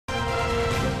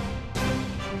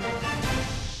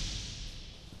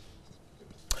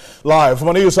Live from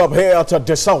a news hub here at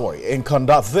Desawe in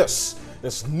Kanda, this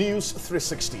is News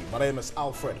 360. My name is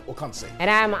Alfred Okanse. And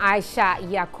I'm Aisha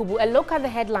Yakubu. A look at the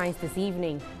headlines this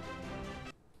evening.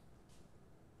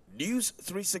 News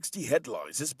 360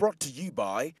 headlines is brought to you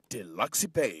by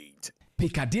Deluxepaid,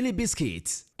 Piccadilly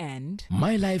Biscuits, and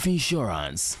My Life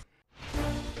Insurance.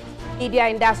 Media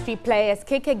industry players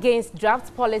kick against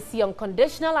draft policy on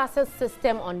conditional access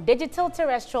system on digital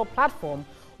terrestrial platform,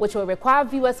 which will require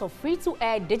viewers of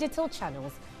free-to-air digital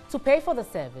channels to pay for the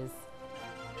service.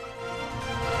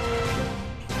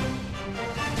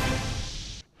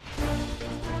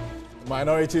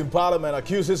 Minority in Parliament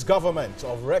accuses government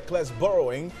of reckless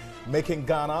borrowing, making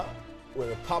Ghana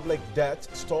with a public debt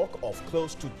stock of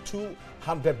close to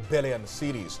 200 billion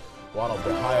cedis, one of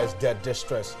the highest debt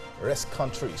distress risk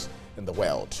countries in the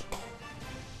world.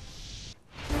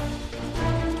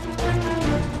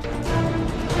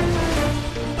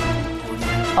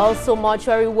 Also,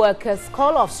 mortuary workers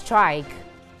call off strike.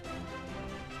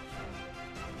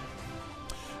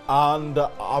 And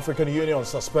African Union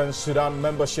suspends Sudan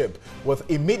membership with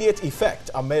immediate effect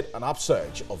amid an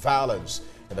upsurge of violence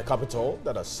in the capital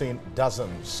that has seen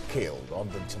dozens killed on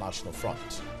the international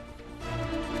front.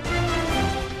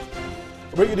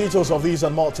 Bring you details of these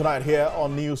and more tonight here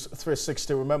on News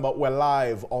 360. Remember, we're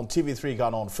live on TV3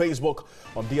 Ghana on Facebook,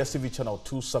 on DSTV channel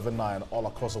 279 all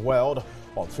across the world,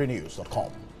 on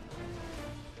 3news.com.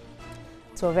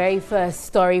 To our very first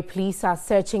story, police are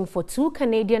searching for two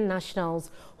Canadian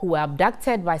nationals who were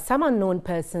abducted by some unknown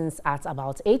persons at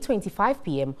about 8:25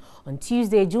 p.m. on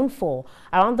Tuesday, June 4,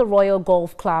 around the Royal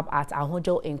Golf Club at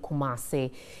Ahojo in Kumasi.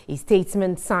 A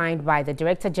statement signed by the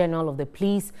Director General of the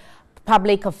Police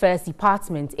Public Affairs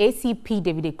Department, ACP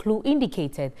David Eklu,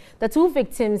 indicated the two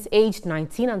victims, aged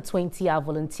 19 and 20, are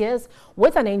volunteers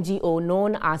with an NGO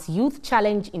known as Youth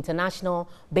Challenge International,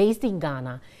 based in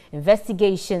Ghana.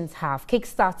 Investigations have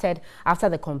kick-started after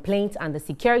the complaint, and the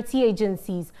security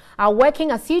agencies are working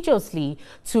assiduously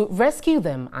to rescue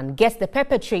them and get the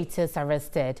perpetrators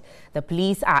arrested. The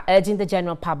police are urging the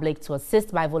general public to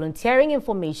assist by volunteering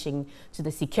information to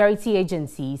the security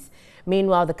agencies.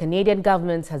 Meanwhile, the Canadian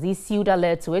government has issued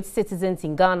alert to its citizens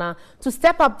in Ghana to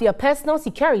step up their personal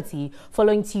security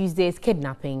following Tuesday's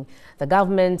kidnapping. The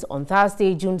government on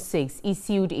Thursday, June 6,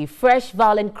 issued a fresh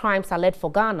violent crimes alert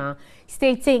for Ghana,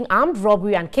 stating armed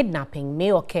robbery and kidnapping may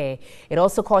occur. It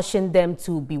also cautioned them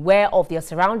to beware of their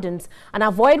surroundings and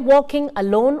avoid walking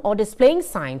alone or displaying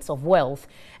signs of wealth.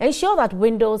 Ensure that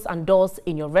windows and doors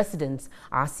in your residence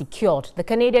are secured, the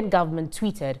Canadian government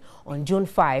tweeted on June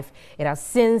 5. It has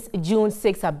since June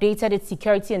 6 updated its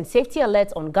security and safety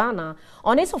alert on Ghana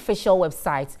on its official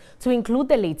website to include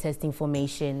the latest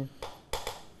information.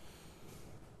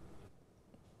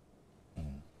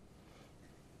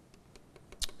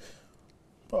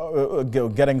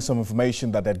 Getting some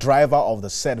information that the driver of the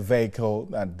said vehicle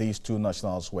and these two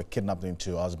nationals were kidnapped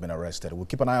into has been arrested. We'll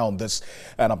keep an eye on this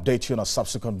and update you on our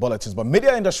subsequent bulletins. But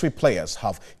media industry players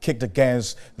have kicked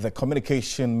against the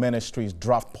Communication Ministry's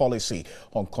draft policy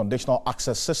on conditional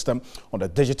access system on the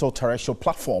digital terrestrial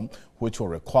platform, which will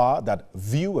require that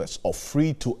viewers of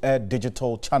free-to-air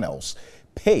digital channels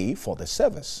pay for the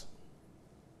service.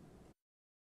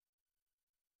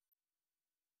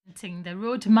 The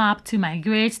roadmap to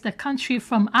migrate the country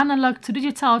from analog to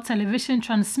digital television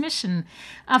transmission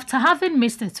after having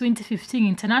missed the 2015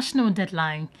 international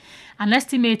deadline. An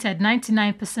estimated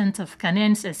 99% of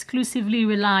Ghanaians exclusively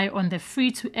rely on the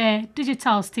free-to-air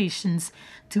digital stations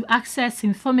to access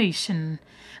information.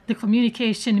 The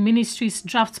Communication Ministry's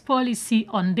draft policy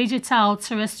on digital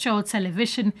terrestrial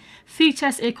television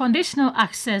features a conditional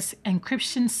access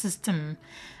encryption system.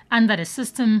 Under the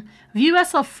system,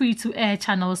 viewers of free-to-air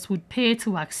channels would pay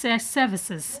to access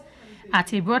services.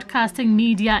 At a broadcasting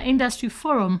media industry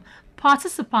forum,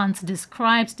 participants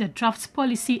described the draft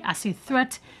policy as a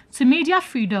threat to media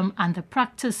freedom and the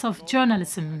practice of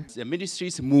journalism. The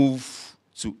ministry's move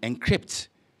to encrypt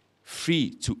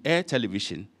free-to-air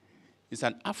television is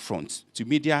an affront to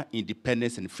media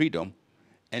independence and freedom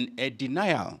and a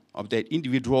denial of the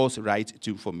individual's right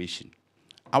to information.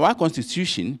 Our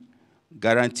constitution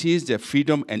guarantees the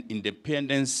freedom and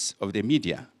independence of the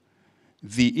media,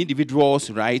 the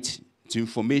individual's right to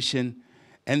information,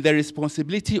 and the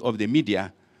responsibility of the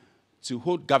media to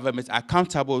hold government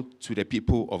accountable to the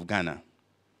people of Ghana.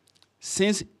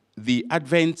 Since the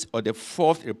advent of the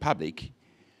Fourth Republic,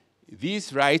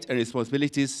 these rights and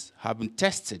responsibilities have been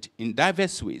tested in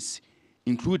diverse ways,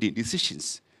 including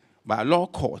decisions by law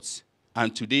courts,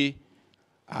 and today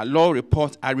our law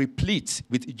reports are replete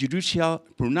with judicial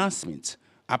pronouncements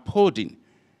upholding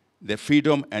the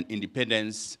freedom and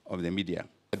independence of the media.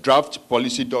 The draft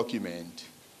policy document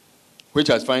which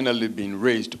has finally been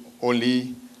raised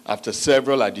only after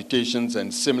several agitations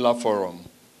and similar forums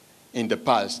in the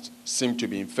past seem to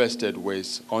be infested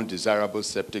with undesirable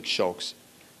septic shocks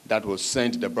that will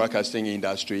send the broadcasting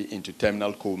industry into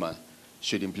terminal coma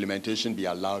should implementation be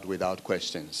allowed without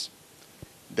questions.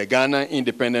 The Ghana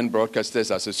Independent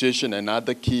Broadcasters Association and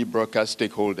other key broadcast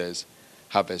stakeholders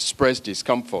have expressed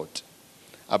discomfort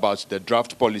about the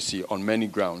draft policy on many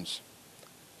grounds.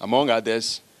 Among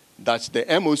others, that the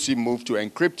MOC moved to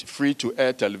encrypt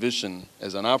free-to-air television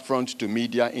as an affront to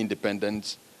media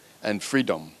independence and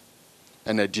freedom,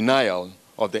 and a denial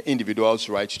of the individual's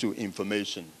right to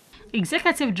information.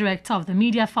 Executive Director of the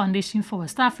Media Foundation for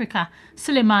West Africa,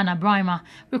 Suleiman Abrahima,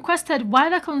 requested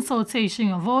wider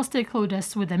consultation of all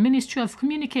stakeholders with the Ministry of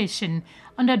Communication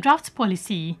on the draft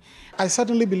policy. I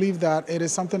certainly believe that it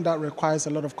is something that requires a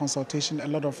lot of consultation, a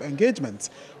lot of engagement,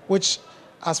 which,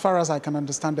 as far as I can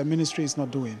understand, the ministry is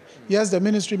not doing. Yes, the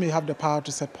ministry may have the power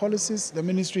to set policies, the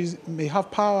ministry may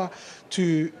have power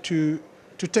to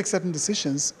take certain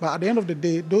decisions, but at the end of the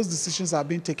day, those decisions are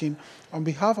being taken on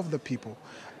behalf of the people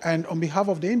and on behalf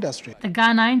of the industry. The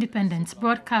Ghana Independent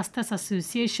Broadcasters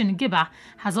Association, GIBA,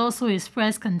 has also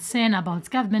expressed concern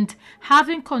about government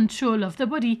having control of the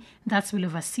body that will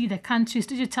oversee the country's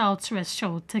digital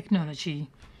terrestrial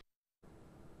technology.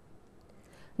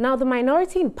 Now, the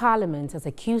minority in Parliament has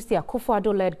accused the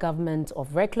Akufo-Addo-led government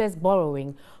of reckless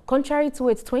borrowing, contrary to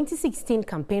its 2016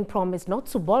 campaign promise not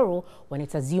to borrow when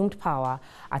it assumed power.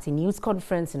 At a news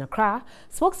conference in Accra,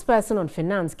 spokesperson on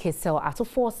finance Kesel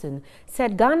Atto-Forson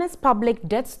said Ghana's public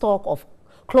debt stock of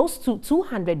close to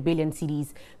 200 billion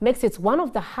cedis makes it one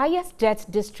of the highest debt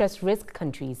distress risk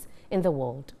countries in the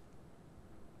world.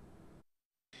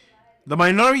 The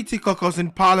minority caucus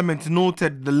in Parliament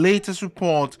noted the latest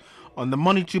report on the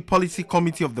Monetary Policy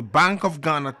Committee of the Bank of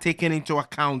Ghana taking into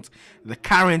account the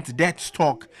current debt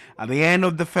stock at the end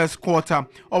of the first quarter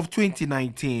of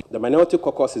 2019. The minority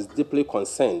caucus is deeply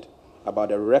concerned about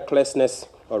the recklessness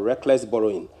or reckless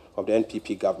borrowing of the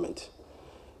NPP government.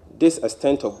 This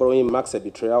extent of borrowing marks a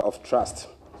betrayal of trust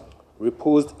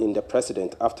reposed in the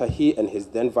president after he and his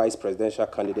then vice presidential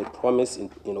candidate promised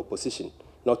in opposition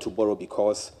not to borrow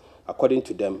because, according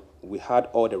to them, we had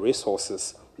all the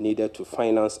resources needed to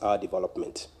finance our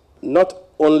development. Not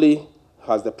only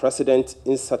has the president's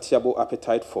insatiable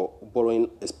appetite for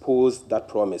borrowing exposed that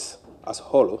promise as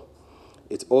hollow,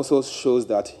 it also shows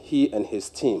that he and his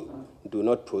team do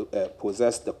not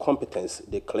possess the competence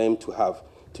they claim to have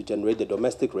to generate the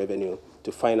domestic revenue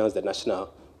to finance the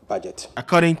national budget.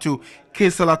 According to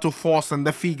Kesel Atto-Forson,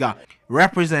 the figure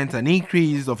represents an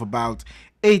increase of about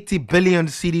 80 billion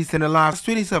cedis in the last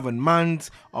 27 months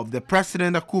of the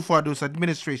President Akufo-Addo's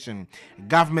administration.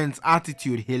 Government's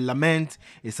attitude, he laments,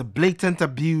 is a blatant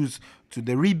abuse to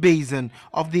the rebasing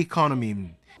of the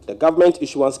economy. The government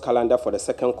issuance calendar for the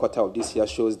second quarter of this year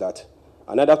shows that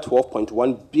another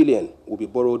 12.1 billion will be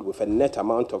borrowed, with a net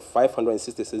amount of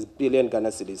 566 billion Ghana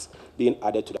cedis being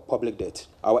added to the public debt.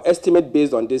 Our estimate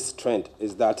based on this trend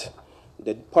is that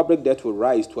the public debt will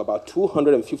rise to about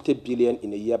 250 billion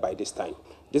in a year by this time.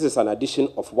 This is an addition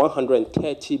of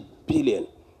 130 billion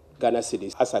Ghana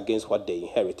cedis as against what they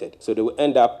inherited. So they will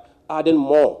end up adding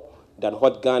more than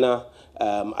what Ghana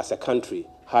as a country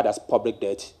had as public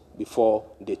debt before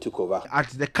they took over. At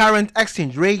the current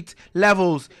exchange rate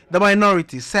levels, the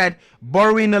minority said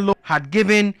borrowing alone had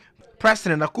given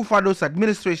President Akufo-Addo's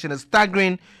administration a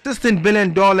staggering $16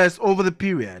 billion over the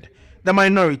period. The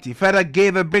minority further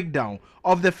gave a breakdown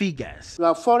of the figures. You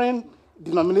have foreign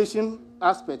denomination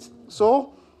aspects.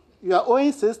 So you are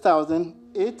owing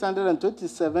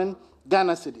 6,827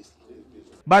 Ghana cedis.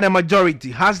 But the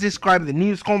majority has described the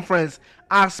news conference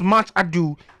as much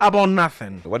ado about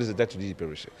nothing. What is the debt to GDP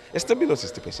ratio? It's still below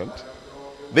 60%.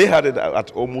 They had it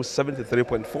at almost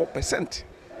 73.4%.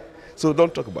 So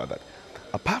don't talk about that.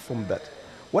 Apart from that,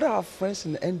 what our friends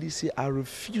in the NDC are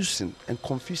refusing and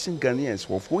confusing Ghanaians,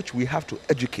 of which we have to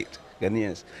educate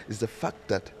Ghanaians, is the fact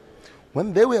that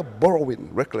when they were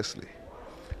borrowing recklessly,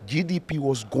 GDP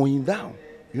was going down.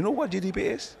 You know what GDP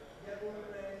is?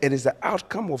 It is the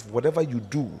outcome of whatever you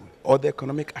do, or the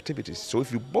economic activities. So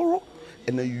if you borrow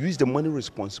and then you use the money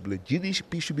responsibly,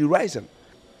 GDP should be rising.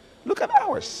 Look at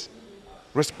ours.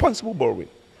 Responsible borrowing.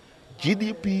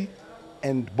 GDP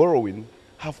and borrowing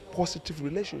have positive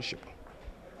relationship.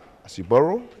 As you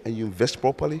borrow and you invest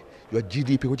properly, your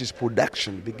GDP, which is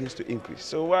production, begins to increase.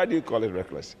 So why do you call it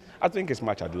reckless? I think it's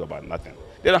much ado about nothing.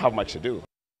 They don't have much to do.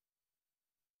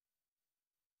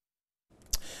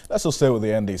 Let's also stay with the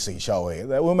NDC, shall we?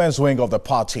 The women's wing of the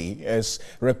party is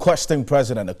requesting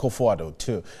President Akufo-Addo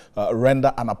to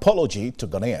render an apology to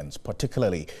Ghanaians,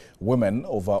 particularly women,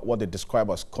 over what they describe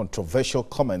as controversial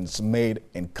comments made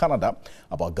in Canada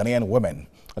about Ghanaian women.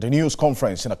 At a news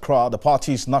conference in Accra, the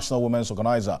party's national women's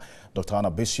organizer, Dr. Anna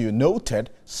Bisiu, noted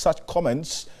such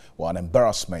comments were an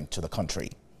embarrassment to the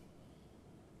country.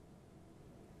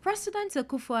 President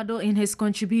Akufo-Addo, in his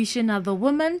contribution at the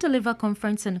Women Deliver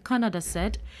Conference in Canada,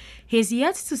 said he is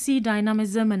yet to see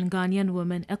dynamism in Ghanaian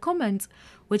women, a comment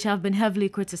which have been heavily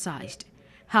criticized.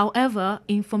 However,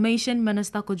 Information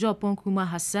Minister Kojo Oppong-Nkrumah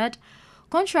has said,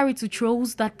 contrary to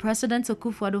trolls that President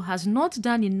Akufo-Addo has not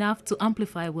done enough to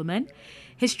amplify women,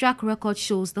 his track record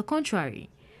shows the contrary.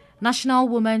 National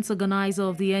Women's Organizer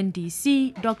of the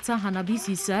NDC, Dr. Hannah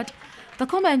Bisiu, said, the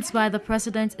comments by the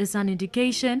president is an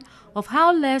indication of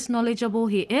how less knowledgeable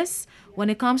he is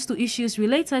when it comes to issues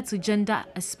related to gender,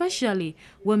 especially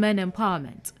women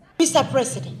empowerment. Mr.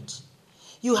 President,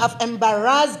 you have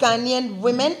embarrassed Ghanaian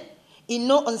women in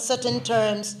no uncertain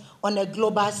terms on a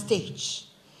global stage.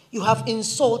 You have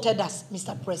insulted us,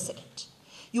 Mr. President.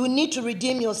 You need to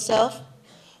redeem yourself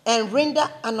and render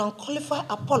an unqualified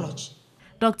apology.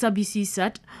 Dr. Bisiu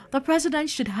said the president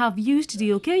should have used the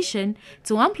occasion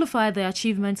to amplify the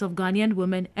achievements of Ghanaian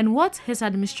women and what his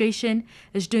administration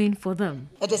is doing for them.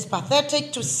 It is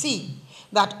pathetic to see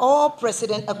that all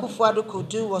President Akufo-Addo could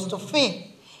do was to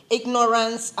feign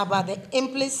ignorance about the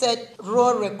implicit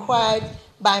role required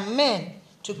by men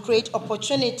to create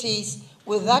opportunities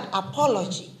without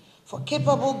apology for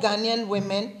capable Ghanaian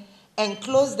women and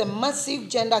close the massive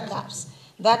gender gaps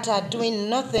that are doing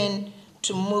nothing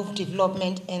to move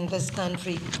development in this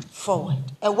country forward.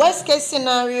 A worst-case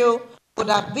scenario would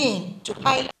have been to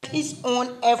highlight his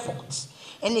own efforts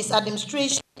and his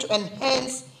administration to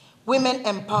enhance women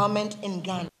empowerment in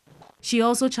Ghana. She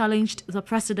also challenged the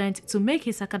president to make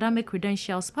his academic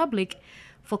credentials public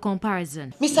for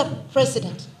comparison. Mr.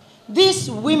 President, these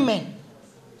women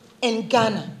in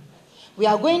Ghana, we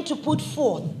are going to put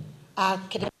forth our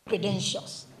academic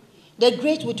credentials, the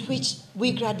grade with which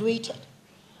we graduated,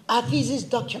 our thesis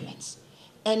documents,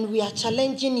 and we are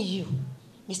challenging you,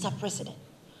 Mr. President,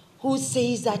 who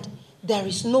says that there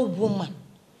is no woman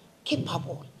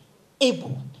capable,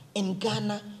 able in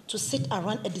Ghana to sit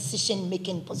around a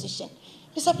decision-making position.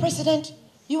 Mr. President,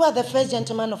 you are the first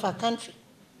gentleman of our country,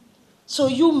 so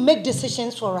you make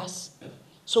decisions for us.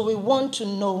 So we want to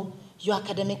know your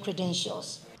academic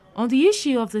credentials. On the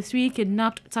issue of the 3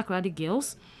 kidnapped Takoradi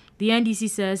girls, the NDC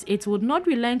says it would not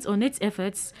relent on its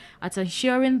efforts at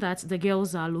ensuring that the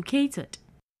girls are located.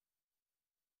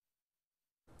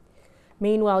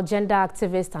 Meanwhile, gender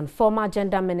activist and former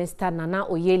gender minister Nana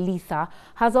Oyelitha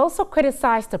has also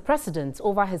criticized the president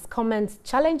over his comments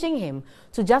challenging him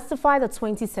to justify the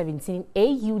 2017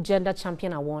 AU Gender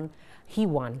Champion Award he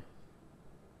won.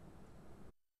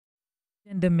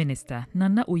 Gender Minister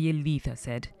Nana Oyelitha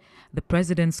said the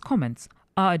president's comments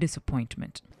are a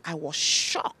disappointment. I was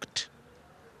shocked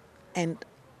and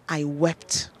I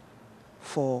wept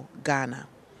for Ghana.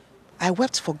 I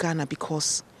wept for Ghana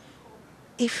because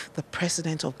if the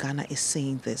president of Ghana is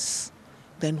saying this,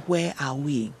 then where are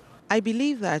we? I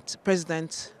believe that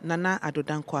President Nana Addo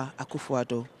Dankwa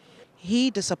Akufo-Addo, he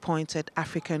disappointed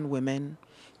African women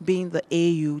being the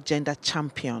AU gender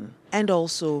champion, and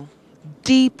also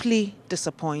deeply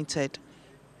disappointed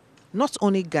not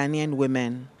only Ghanaian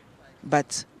women,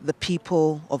 but the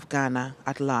people of Ghana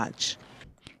at large.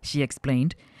 She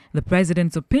explained the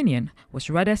president's opinion was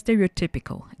rather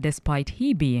stereotypical, despite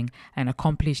he being an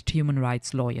accomplished human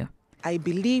rights lawyer. I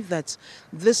believe that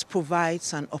this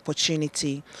provides an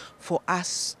opportunity for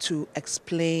us to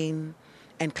explain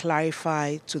and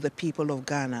clarify to the people of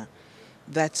Ghana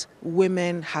that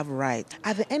women have rights.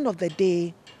 At the end of the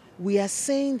day, we are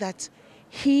saying that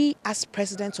he, as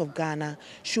president of Ghana,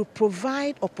 should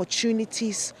provide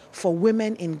opportunities for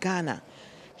women in Ghana,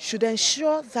 should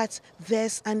ensure that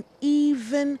there's an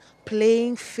even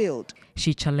playing field.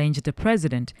 She challenged the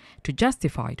president to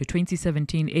justify the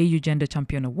 2017 AU Gender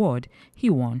Champion Award he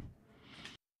won.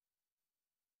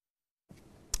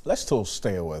 Let's still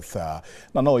stay with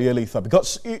Nana Oyelitha,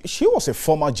 because she was a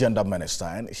former gender minister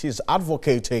and she's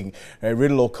advocating a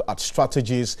relook at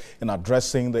strategies in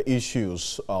addressing the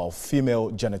issues of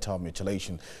female genital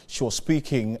mutilation. She was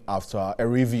speaking after a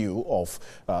review of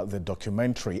the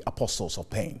documentary Apostles of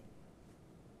Pain.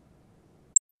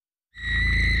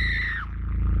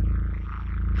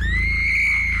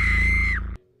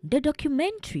 The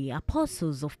documentary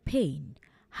Apostles of Pain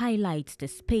highlights the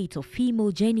spate of female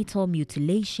genital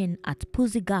mutilation at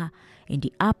Puziga in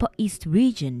the Upper East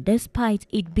region, despite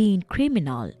it being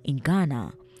criminal in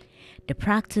Ghana. The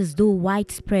practice, though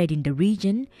widespread in the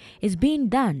region, is being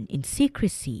done in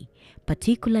secrecy,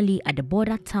 particularly at the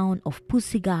border town of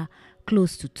Pusiga,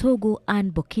 close to Togo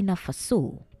and Burkina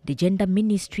Faso. The Gender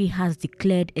Ministry has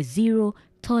declared a zero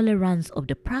tolerance of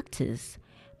the practice,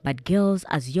 but girls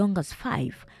as young as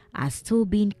 5 are still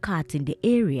being cut in the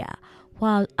area,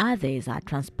 while others are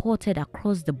transported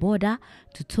across the border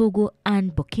to Togo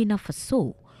and Burkina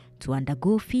Faso to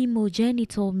undergo female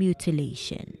genital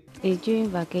mutilation. It's during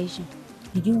vacation.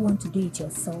 Did you want to do it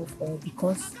yourself or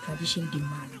because tradition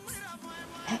demands?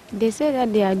 They say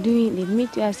that they are doing it. Me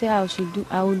too, I say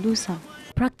I will do some.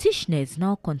 Practitioners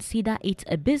now consider it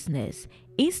a business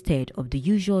instead of the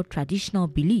usual traditional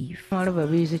belief.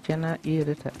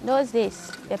 Those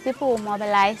days, the people will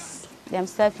mobilize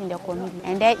themselves in the community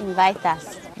and they invite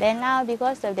us. Then now,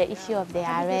 because of the issue of the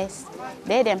arrest,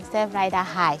 they themselves rather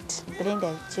hide, bring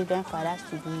the children for us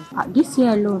to do it. This year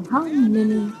alone, how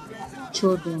many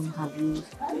children have you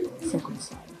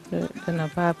circumcised?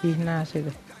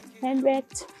 100,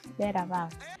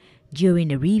 thereabouts.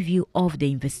 During a review of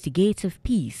the investigative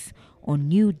piece on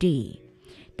New Day,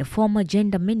 the former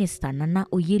gender minister Nana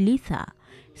Oyelitha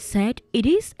said it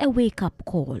is a wake-up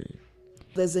call.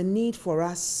 There's a need for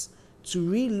us to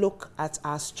relook at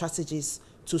our strategies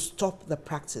to stop the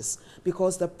practice,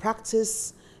 because the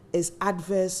practice is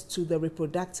adverse to the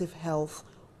reproductive health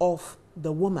of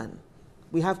the woman.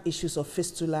 We have issues of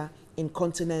fistula,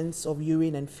 incontinence of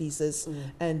urine and feces,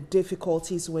 and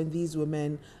difficulties when these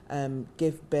women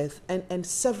give birth, and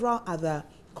several other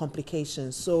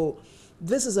complications. So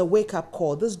this is a wake-up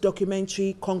call. This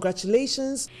documentary,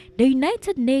 congratulations. The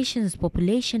United Nations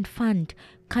Population Fund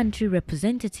country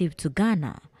representative to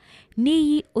Ghana,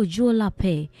 Niyi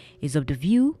Ojolape, is of the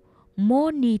view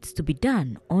more needs to be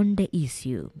done on the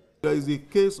issue. There is a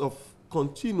case of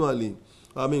continually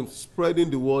spreading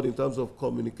the word in terms of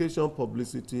communication,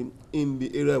 publicity in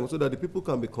the area so that the people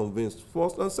can be convinced,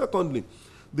 first. And secondly,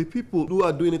 the people who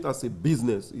are doing it as a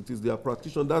business, it is their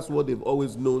practitioner, that's what they've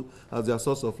always known as their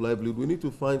source of livelihood. We need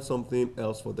to find something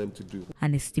else for them to do.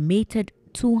 An estimated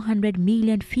 200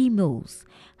 million females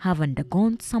have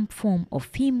undergone some form of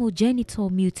female genital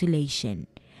mutilation,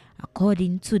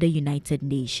 according to the United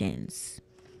Nations.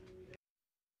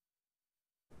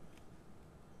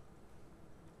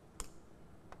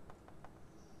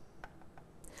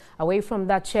 Away from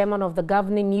that, chairman of the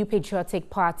governing New Patriotic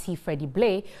Party, Freddie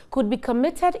Blay, could be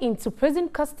committed into prison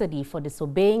custody for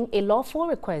disobeying a lawful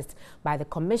request by the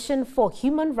Commission for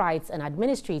Human Rights and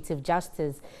Administrative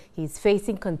Justice. He is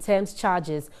facing contempt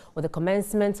charges with the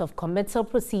commencement of committal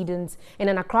proceedings in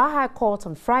an Accra High Court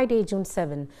on Friday, June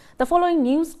 7. The following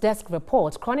news desk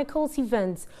report chronicles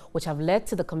events which have led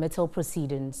to the committal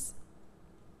proceedings.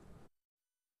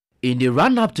 In the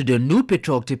run-up to the New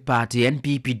Patriotic Party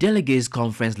NPP Delegates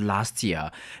Conference last year,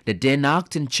 the then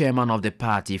acting chairman of the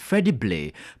party, Freddie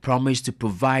Blay, promised to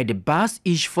provide a bus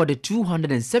each for the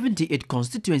 278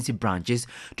 constituency branches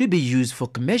to be used for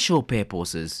commercial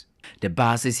purposes. The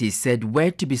buses, he said, were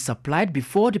to be supplied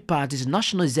before the party's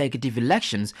national executive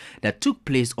elections that took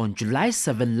place on July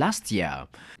 7 last year.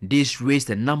 This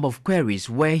raised a number of queries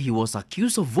where he was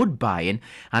accused of vote buying,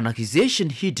 an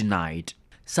accusation he denied.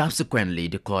 Subsequently,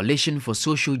 the Coalition for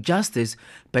Social Justice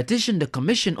petitioned the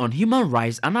Commission on Human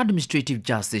Rights and Administrative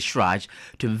Justice (CHRAJ)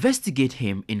 to investigate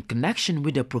him in connection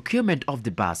with the procurement of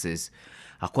the buses.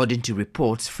 According to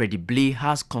reports, Freddie Blay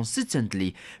has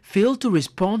consistently failed to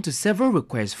respond to several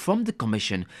requests from the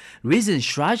Commission, reason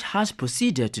CHRAJ has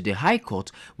proceeded to the High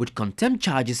Court with contempt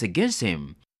charges against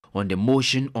him. On the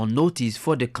motion on notice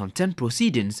for the contempt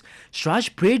proceedings,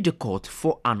 CHRAJ prayed the court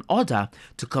for an order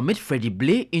to commit Freddie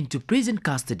Blay into prison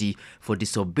custody for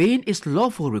disobeying its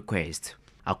lawful request.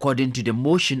 According to the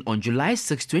motion on July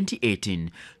 6,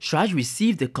 2018, CHRAJ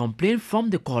received a complaint from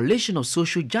the Coalition of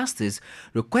Social Justice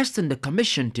requesting the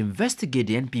Commission to investigate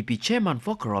the NPP chairman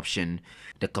for corruption.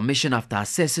 The Commission, after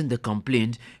assessing the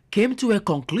complaint, came to a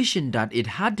conclusion that it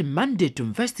had the mandate to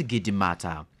investigate the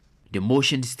matter. The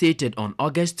motion stated on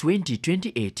August 20,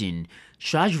 2018,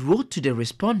 CHRAJ wrote to the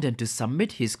respondent to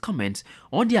submit his comments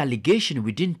on the allegation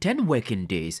within 10 working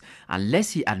days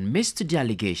unless he admits to the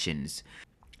allegations.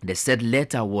 The said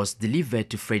letter was delivered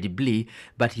to Freddie Blay,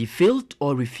 but he failed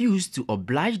or refused to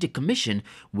oblige the Commission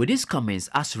with his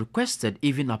comments as requested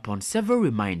even upon several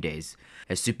reminders.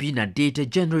 A subpoena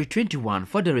dated January 21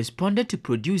 for the respondent to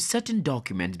produce certain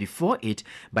documents before it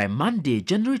by Monday,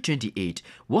 January 28,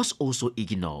 was also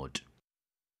ignored.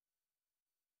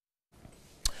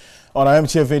 On our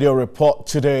MTN Video Report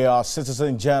today, our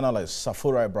citizen journalist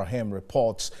Safura Ibrahim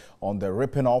reports on the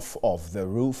ripping off of the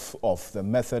roof of the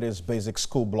Methodist Basic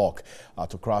School block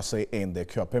at Okrase in the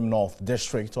Kuapem North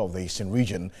District of the Eastern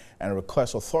Region and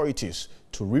requests authorities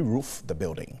to re-roof the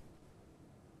building.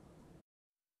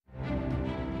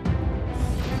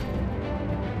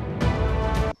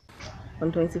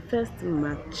 On 21st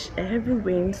March, a heavy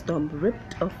rainstorm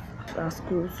ripped off our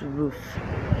school's roof.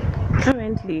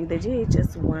 Currently, the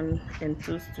JHS 1 and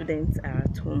 2 students are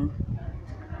at home,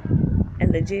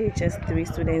 and the JHS 3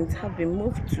 students have been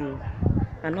moved to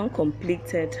an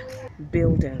uncompleted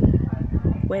building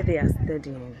where they are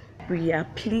studying. We are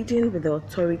pleading with the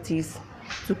authorities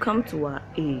to come to our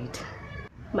aid.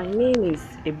 My name is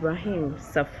Ibrahim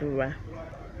Safura.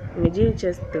 I'm a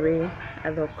JHS 3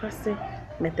 at the Okrase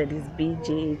Methodist B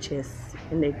JHS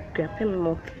in the Kuapem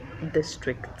North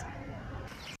District.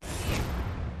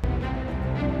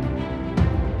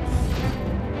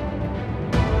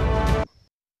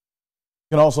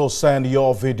 You can also send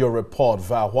your video report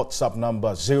via WhatsApp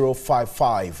number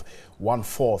 055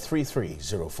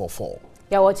 1433 044.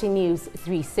 You're watching News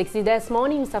 360. There's more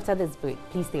news after this break.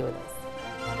 Please stay with us.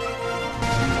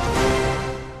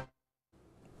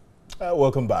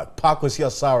 Welcome back. Pa Kwesi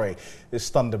Asare is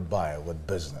standing by with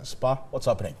business. Pa, what's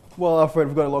happening? Well, Alfred,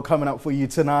 we've got a lot coming up for you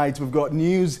tonight. We've got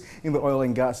news in the oil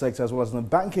and gas sector as well as in the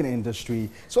banking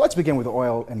industry. So let's begin with the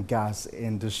oil and gas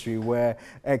industry, where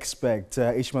expert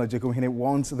Ishmael Ejekumhene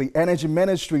wants the Energy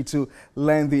Ministry to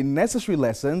learn the necessary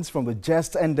lessons from the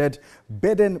just ended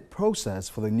bidding process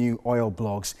for the new oil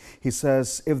blocks. He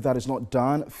says if that is not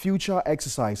done, future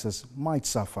exercises might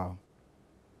suffer.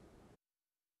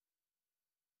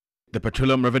 The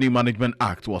Petroleum Revenue Management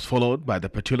Act was followed by the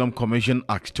Petroleum Commission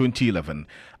Act 2011,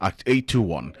 Act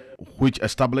 821, which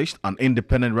established an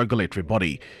independent regulatory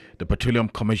body, the Petroleum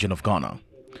Commission of Ghana.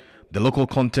 The Local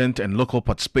Content and Local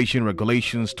Participation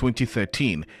Regulations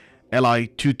 2013, LI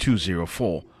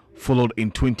 2204, followed in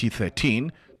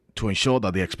 2013 to ensure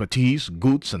that the expertise,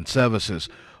 goods and services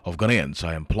of Ghanaians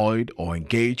are employed or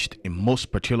engaged in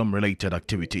most petroleum-related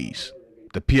activities.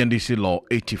 The PNDC Law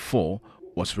 84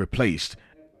 was replaced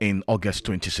in August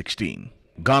 2016.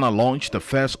 Ghana launched the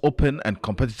first open and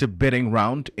competitive bidding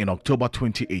round in October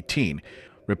 2018,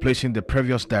 replacing the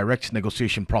previous direct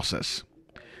negotiation process.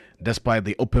 Despite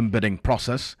the open bidding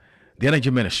process, the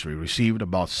Energy Ministry received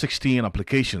about 16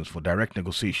 applications for direct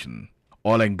negotiation.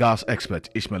 Oil and gas expert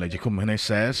Ishmael Ejekumhene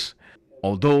says,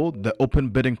 although the open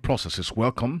bidding process is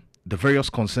welcome, the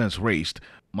various concerns raised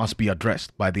must be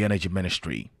addressed by the Energy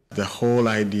Ministry. The whole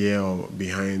idea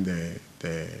behind the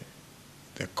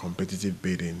competitive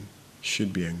bidding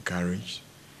should be encouraged.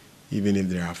 Even if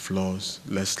there are flaws,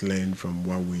 let's learn from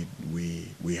what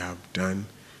we have done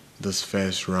this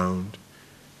first round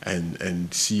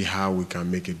and see how we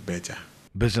can make it better.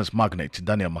 Business magnate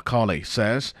Daniel Macaulay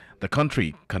says the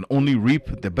country can only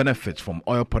reap the benefits from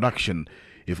oil production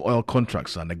if oil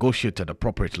contracts are negotiated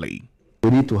appropriately.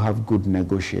 We need to have good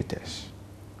negotiators.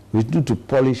 We need to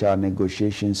polish our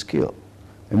negotiation skill.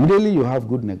 Immediately you have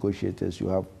good negotiators, you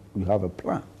have a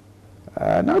plan.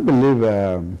 And I believe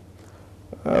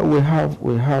we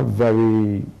have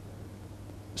very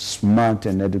smart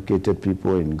and educated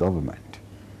people in government.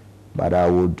 But I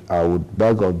would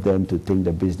beg of them to think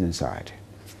the business side.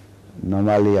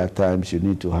 Normally at times you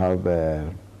need to have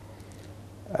a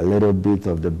little bit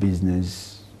of the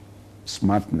business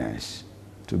smartness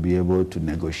to be able to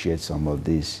negotiate some of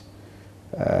these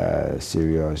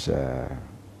serious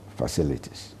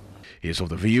facilities. He is of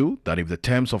the view that if the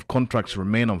terms of contracts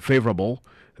remain unfavorable,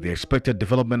 the expected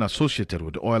development associated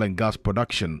with oil and gas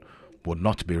production would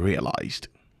not be realized.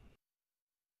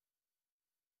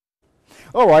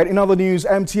 All right, in other news,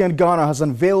 MTN Ghana has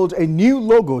unveiled a new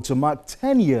logo to mark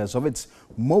 10 years of its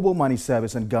mobile money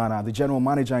service in Ghana. The general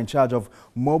manager in charge of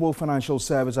mobile financial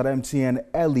service at MTN,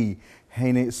 Eli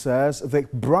Hene, says the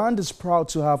brand is proud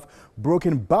to have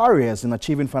broken barriers in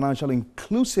achieving financial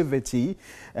inclusivity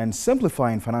and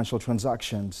simplifying financial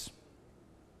transactions.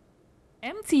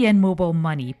 MTN Mobile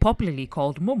Money, popularly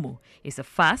called Momo, is a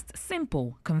fast,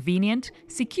 simple, convenient,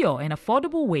 secure and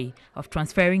affordable way of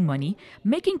transferring money,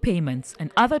 making payments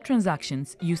and other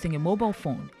transactions using a mobile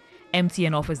phone.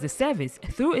 MTN offers the service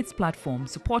through its platform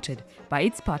supported by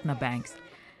its partner banks.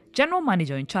 General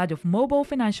Manager in charge of mobile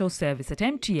financial service at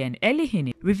MTN, Eli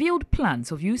Hene, revealed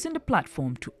plans of using the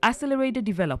platform to accelerate the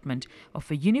development of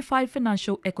a unified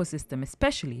financial ecosystem,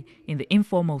 especially in the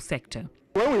informal sector.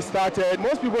 When we started,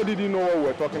 most people didn't know what we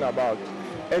were talking about,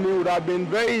 and it would have been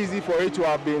very easy for it to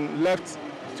have been left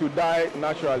to die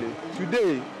naturally.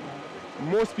 Today,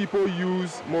 most people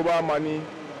use mobile money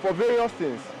for various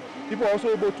things. People are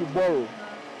also able to borrow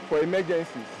for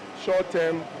emergencies,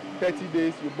 short-term, 30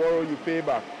 days, you borrow, you pay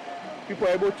back. People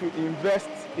are able to invest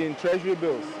in treasury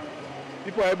bills.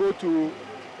 People are able to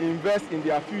invest in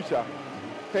their future,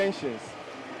 pensions.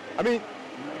 I mean,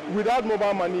 without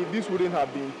mobile money, this wouldn't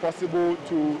have been possible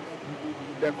to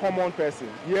the common person.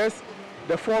 Yes,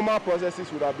 the formal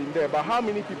processes would have been there, but how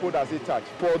many people does it touch?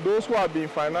 For those who have been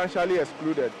financially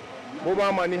excluded,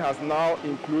 mobile money has now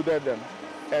included them.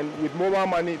 And with mobile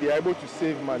money, they are able to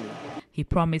save money. He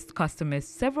promised customers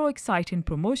several exciting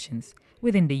promotions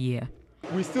within the year.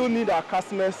 We still need our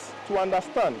customers to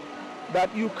understand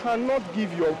that you cannot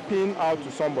give your PIN out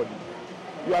to somebody.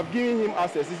 You have given him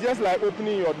access. It's just like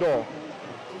opening your door.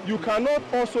 You cannot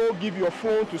also give your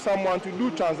phone to someone to do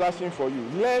transaction for you.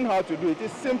 Learn how to do it.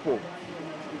 It's simple.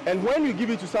 And when you give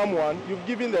it to someone, you've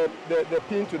given the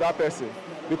PIN to that person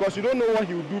because you don't know what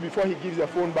he will do before he gives the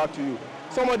phone back to you.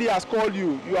 Somebody has called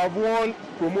you. You have won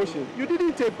promotion. You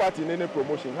didn't take part in any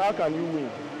promotion. How can you win?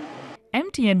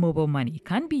 MTN Mobile Money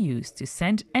can be used to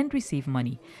send and receive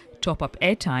money, top up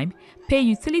airtime, pay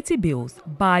utility bills,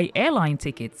 buy airline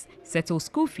tickets, settle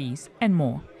school fees, and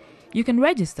more. You can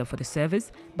register for the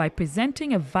service by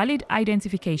presenting a valid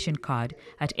identification card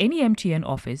at any MTN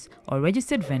office or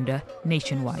registered vendor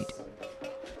nationwide.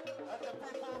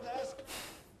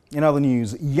 In other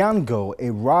news, Yango,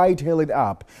 a ride-hailing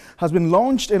app, has been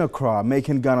launched in Accra,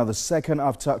 making Ghana the second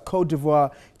after Côte d'Ivoire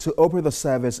to operate the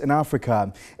service in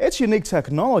Africa. Its unique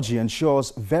technology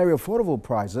ensures very affordable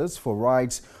prices for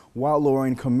rides while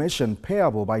lowering commission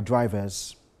payable by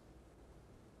drivers.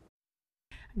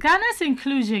 Ghana's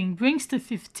inclusion brings to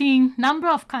 15 number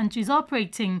of countries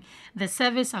operating the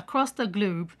service across the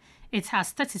globe. It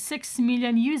has 36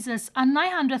 million users and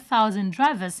 900,000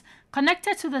 drivers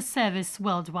connected to the service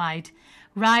worldwide.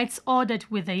 Rides ordered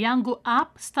with the Yango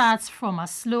app starts from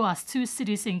as low as 2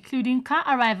 cities, including car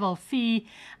arrival fee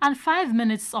and 5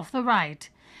 minutes of the ride.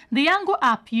 The Yango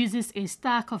app uses a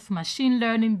stack of machine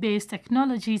learning-based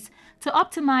technologies to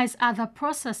optimize other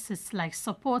processes like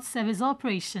support service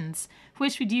operations,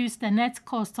 which reduce the net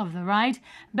cost of the ride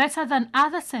better than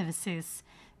other services.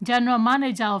 General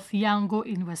Manager of Yango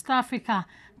in West Africa,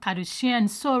 Kadushian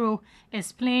Soro,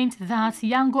 explained that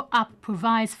Yango app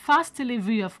provides fast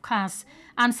delivery of cars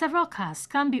and several cars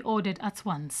can be ordered at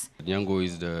once. Yango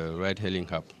is the ride-hailing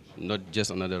hub, not just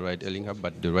another ride-hailing hub,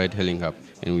 but the ride-hailing hub.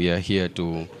 And we are here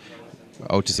to,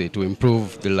 to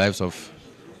improve the lives of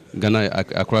Ghana,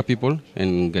 Accra people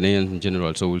and Ghanaians in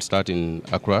general. So we'll start in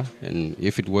Accra, and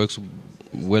if it works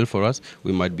well for us,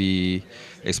 we might be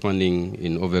expanding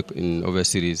in other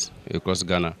cities across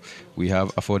Ghana. We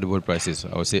have affordable prices,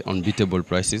 I would say unbeatable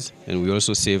prices, and we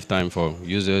also save time for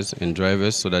users and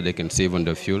drivers so that they can save on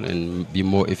the fuel and be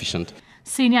more efficient.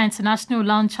 Senior international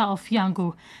launcher of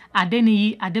Yango,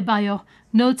 Adeniyi Adebayo,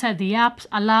 noted the app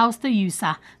allows the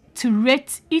user to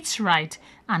rate each ride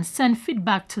and send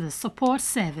feedback to the support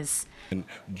service. And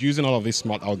using all of these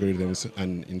smart algorithms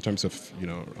and in terms of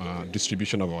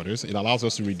distribution of orders, it allows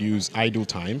us to reduce idle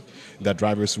time that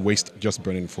drivers waste just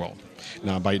burning fuel.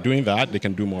 Now, by doing that, they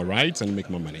can do more rides and make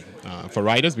more money. For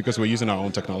riders, because we're using our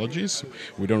own technologies,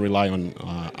 we don't rely on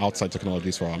outside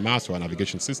technologies for our maps or our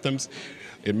navigation systems.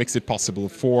 It makes it possible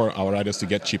for our riders to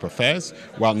get cheaper fares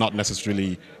while not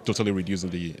necessarily totally reducing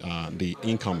the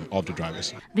income of the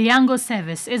drivers. The Yango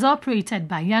service is operated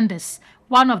by Yandex,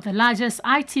 one of the largest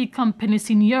IT companies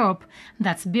in Europe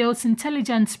that builds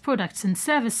intelligent products and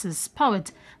services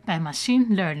powered by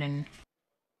machine learning.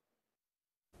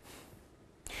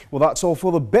 Well, that's all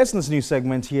for the business news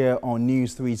segment here on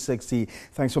News 360.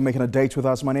 Thanks for making a date with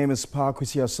us. My name is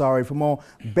Pakwesi Asare. For more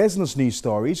business news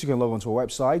stories, you can log on to our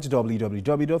website,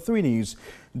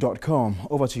 www.3news.com.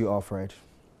 Over to you, Alfred.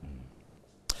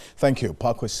 Thank you,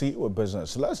 Pakwesi with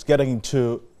business. Let's get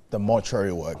into the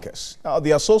mortuary workers. Now,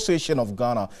 the Association of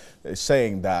Ghana is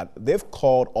saying that they've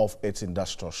called off its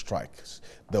industrial strikes.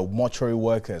 The mortuary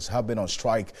workers have been on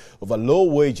strike over low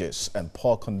wages and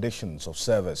poor conditions of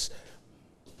service.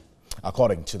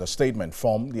 According to the statement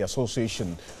from the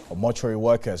Association of Mortuary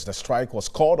Workers, the strike was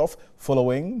called off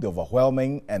following the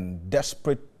overwhelming and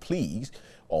desperate pleas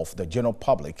of the general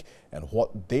public and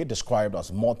what they described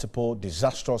as multiple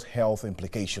disastrous health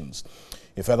implications.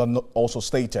 It further also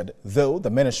stated, though the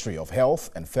Ministry of Health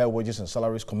and Fair Wages and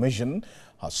Salaries Commission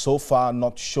has so far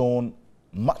not shown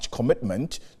much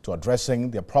commitment to addressing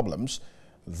their problems,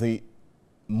 the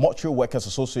Mortuary Workers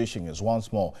Association is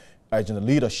once more urging the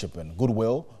leadership and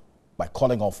goodwill by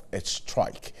calling off its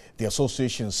strike. The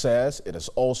association says it has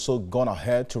also gone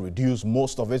ahead to reduce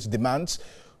most of its demands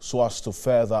so as to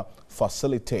further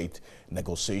facilitate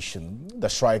negotiation. The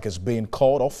strike is being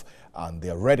called off and they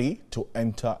are ready to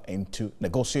enter into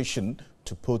negotiation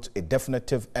to put a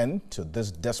definitive end to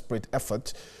this desperate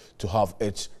effort to have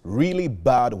its really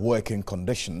bad working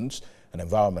conditions and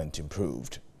environment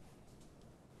improved.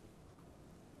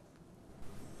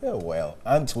 Yeah, well,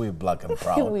 aren't we black and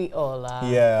proud? We all are.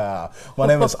 Yeah. My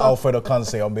name is Alfredo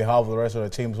Kanse. On behalf of the rest of the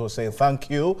teams, we'll say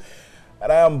thank you.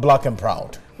 And I am black and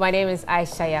proud. My name is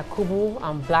Aisha Yakubu.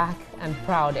 I'm black and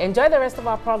proud. Enjoy the rest of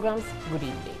our programs. Good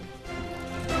evening.